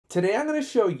Today I'm going to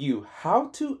show you how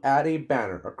to add a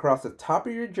banner across the top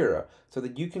of your Jira so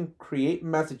that you can create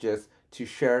messages to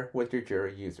share with your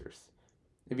Jira users.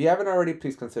 If you haven't already,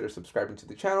 please consider subscribing to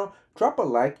the channel. Drop a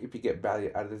like if you get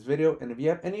value out of this video, and if you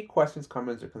have any questions,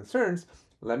 comments, or concerns,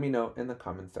 let me know in the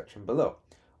comment section below.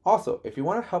 Also, if you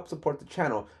want to help support the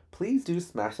channel, please do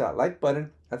smash that like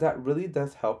button, as that really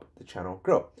does help the channel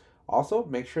grow. Also,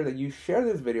 make sure that you share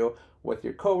this video with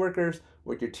your coworkers,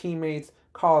 with your teammates,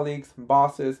 colleagues,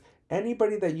 bosses,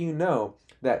 anybody that you know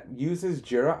that uses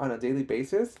Jira on a daily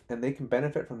basis and they can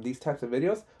benefit from these types of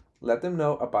videos. Let them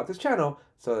know about this channel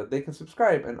so that they can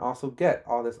subscribe and also get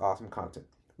all this awesome content.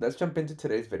 Let's jump into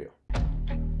today's video.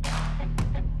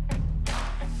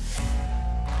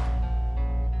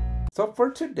 So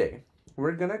for today,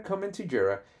 we're gonna come into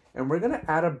Jira and we're gonna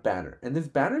add a banner. And this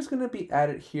banner is gonna be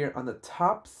added here on the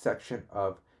top section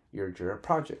of your Jira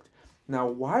project. Now,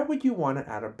 why would you wanna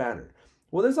add a banner?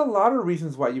 Well, there's a lot of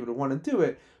reasons why you would wanna do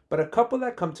it, but a couple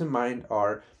that come to mind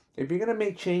are if you're gonna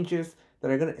make changes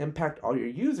that are gonna impact all your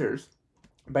users,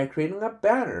 by creating a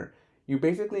banner, you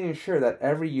basically ensure that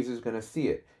every user is gonna see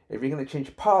it. If you're gonna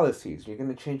change policies, you're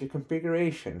gonna change a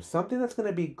configuration, something that's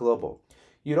gonna be global.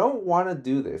 You don't wanna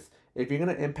do this if you're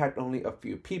gonna impact only a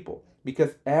few people,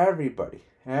 because everybody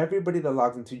that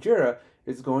logs into Jira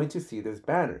is going to see this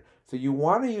banner. So you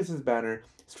wanna use this banner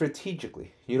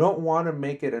strategically. You don't wanna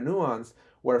make it a nuance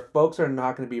where folks are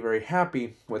not gonna be very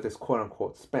happy with this quote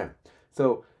unquote spam.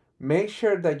 So make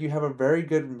sure that you have a very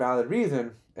good and valid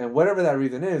reason, and whatever that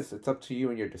reason is, it's up to you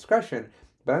and your discretion.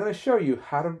 But I'm going to show you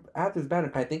how to add this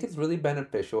banner. I think it's really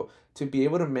beneficial to be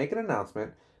able to make an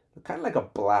announcement, kind of like a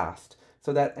blast,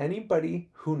 so that anybody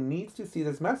who needs to see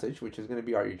this message, which is going to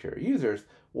be our Jira users,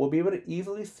 will be able to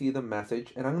easily see the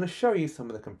message, and I'm going to show you some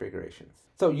of the configurations.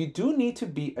 So you do need to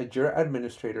be a Jira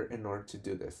administrator in order to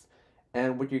do this.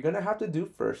 And what you're going to have to do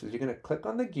first is you're going to click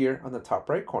on the gear on the top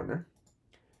right corner,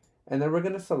 and then we're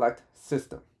going to select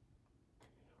System.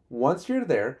 Once you're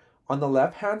there, on the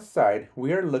left-hand side,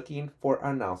 we are looking for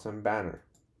Announcement Banner.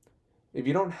 If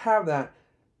you don't have that,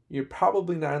 you're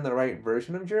probably not in the right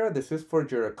version of Jira. This is for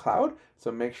Jira Cloud,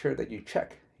 so make sure that you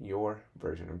check your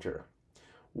version of Jira.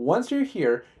 Once you're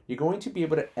here, you're going to be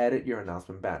able to edit your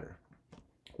announcement banner.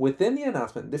 Within the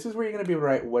announcement, this is where you're going to be able to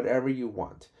write whatever you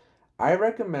want. I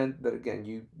recommend that, again,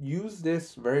 you use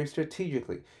this very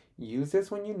strategically. Use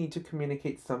this when you need to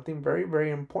communicate something very, very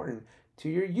important to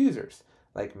your users.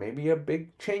 Like maybe a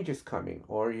big change is coming,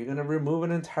 or you're going to remove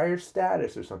an entire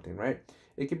status or something, right?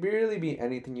 It could really be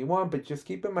anything you want, but just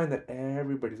keep in mind that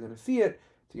everybody's going to see it.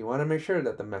 So you want to make sure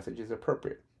that the message is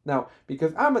appropriate. Now,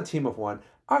 because I'm a team of one,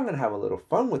 I'm going to have a little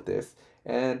fun with this,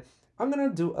 and I'm going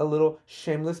to do a little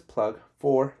shameless plug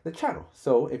for the channel.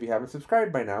 So if you haven't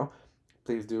subscribed by now,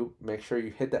 please do make sure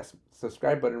you hit that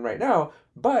subscribe button right now.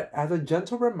 But as a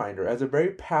gentle reminder, as a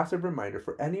very passive reminder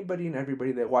for anybody and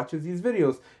everybody that watches these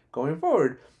videos going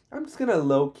forward, I'm just gonna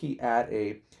low-key add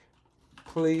a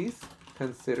please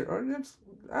consider, or just,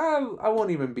 I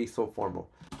won't even be so formal.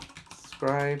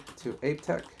 Subscribe to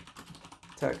Tech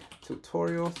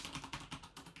Tutorials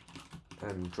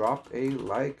and drop a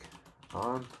like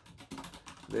on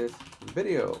this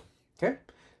video. Okay,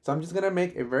 so I'm just gonna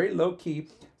make a very low-key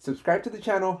subscribe to the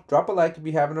channel, drop a like if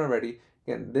you haven't already.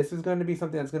 Again, this is going to be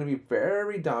something that's going to be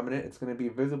very dominant. It's going to be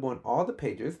visible in all the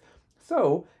pages.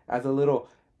 So, as a little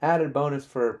added bonus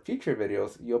for future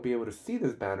videos, you'll be able to see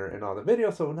this banner in all the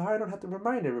videos. So now I don't have to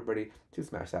remind everybody to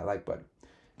smash that like button.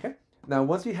 Okay? Now,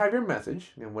 once you have your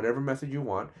message, and whatever message you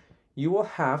want, you will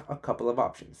have a couple of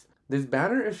options. This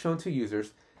banner is shown to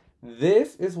users.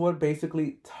 This is what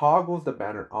basically toggles the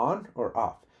banner on or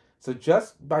off. So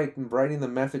just by writing the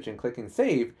message and clicking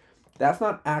save, that's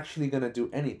not actually going to do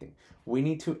anything. We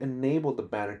need to enable the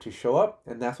banner to show up,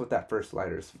 and that's what that first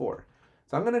slider is for.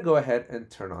 So I'm going to go ahead and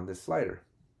turn on this slider.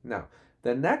 Now,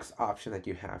 the next option that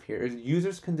you have here is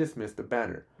users can dismiss the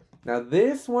banner. Now,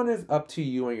 this one is up to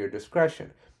you and your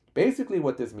discretion. Basically,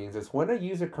 what this means is when a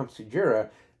user comes to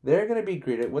Jira, they're going to be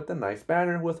greeted with a nice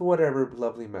banner with whatever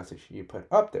lovely message you put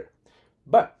up there.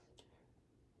 But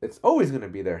it's always going to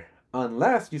be there,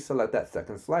 unless you select that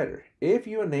second slider. If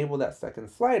you enable that second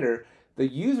slider, the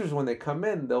users, when they come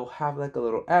in, they'll have like a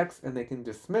little X and they can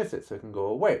dismiss it so it can go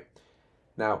away.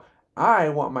 Now, I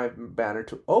want my banner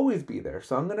to always be there,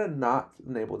 so I'm going to not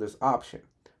enable this option.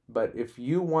 But if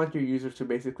you want your users to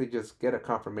basically just get a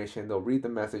confirmation, they'll read the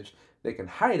message, they can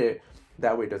hide it,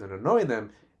 that way it doesn't annoy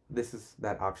them, this is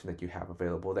that option that you have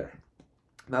available there.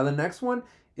 Now, the next one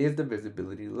is the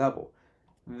visibility level.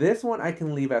 This one I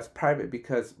can leave as private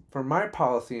because for my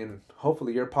policy, and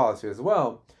hopefully your policy as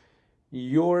well,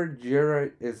 your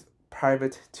Jira is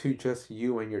private to just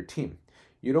you and your team.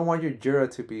 You don't want your Jira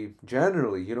to be,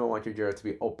 generally, you don't want your Jira to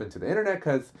be open to the internet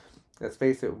because, let's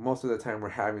face it, most of the time we're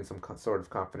having some sort of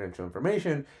confidential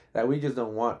information that we just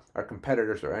don't want our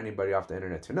competitors or anybody off the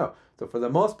internet to know. So for the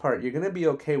most part, you're going to be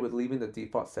okay with leaving the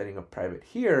default setting of private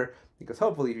here, because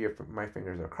hopefully, my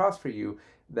fingers are crossed for you,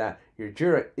 that your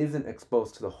Jira isn't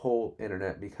exposed to the whole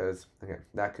internet, because again,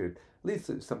 that could lead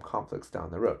to some conflicts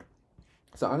down the road.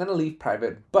 So I'm going to leave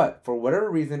private, but for whatever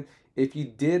reason, if you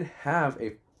did have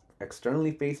a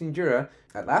externally facing Jira,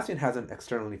 Atlassian has an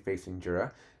externally facing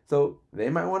Jira, so they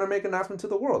might want to make an announcement to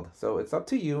the world. So it's up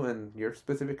to you and your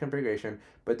specific configuration,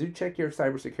 but do check your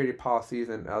cybersecurity policies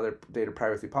and other data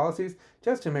privacy policies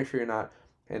just to make sure you're not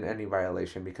in any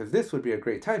violation, because this would be a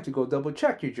great time to go double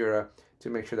check your Jira to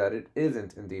make sure that it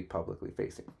isn't indeed publicly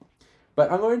facing.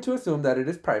 But I'm going to assume that it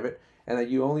is private and that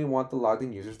you only want the logged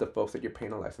in users, the folks that you're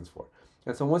paying a license for.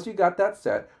 And so once you got that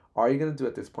set, all you're going to do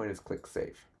at this point is click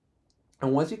save.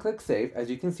 And once you click save,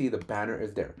 as you can see, the banner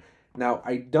is there. Now,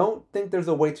 I don't think there's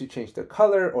a way to change the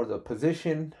color or the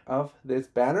position of this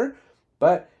banner,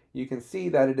 but you can see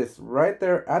that it is right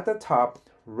there at the top,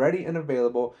 ready and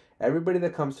available. Everybody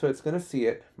that comes to it's going to see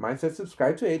it. Mine says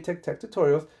subscribe to ATech Tech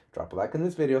Tutorials. Drop a like on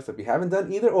this video. So if you haven't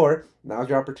done either or, now's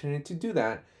your opportunity to do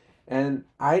that. And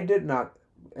I did not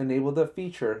enable the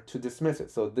feature to dismiss it.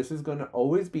 So this is going to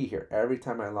always be here every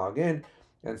time I log in.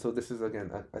 And so this is, again,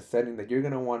 a setting that you're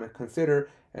going to want to consider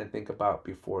and think about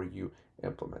before you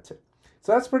implement it.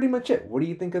 So that's pretty much it. What do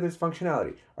you think of this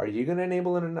functionality? Are you going to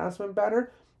enable an announcement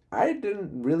banner? I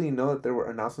didn't really know that there were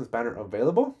announcements banner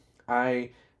available.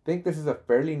 I think this is a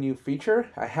fairly new feature.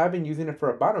 I have been using it for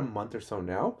about a month or so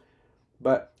now,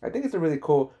 but I think it's a really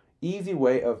cool, easy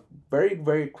way of very,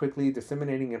 very quickly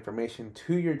disseminating information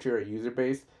to your Jira user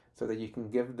base so that you can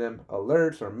give them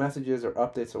alerts or messages or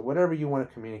updates or whatever you want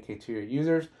to communicate to your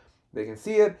users. They can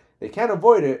see it. They can't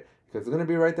avoid it because it's going to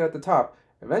be right there at the top.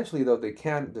 Eventually, though, they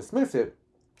can dismiss it,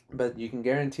 but you can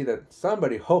guarantee that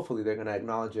somebody, hopefully, they're going to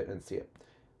acknowledge it and see it.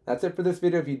 That's it for this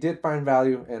video. If you did find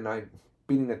value, and I'm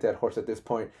beating a dead horse at this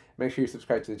point, make sure you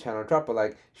subscribe to the channel, drop a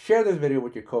like, share this video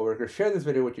with your coworkers, share this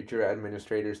video with your Jira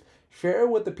administrators, share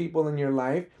with the people in your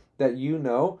life that you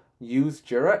know use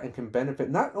Jira and can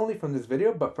benefit not only from this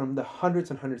video, but from the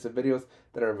hundreds and hundreds of videos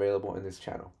that are available in this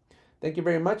channel. Thank you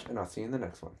very much, and I'll see you in the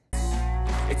next one.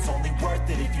 It's only worth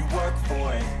it if you work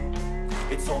for it.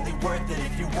 It's only worth it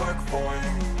if you work for it.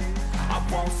 I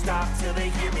won't stop till they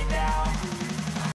hear me now.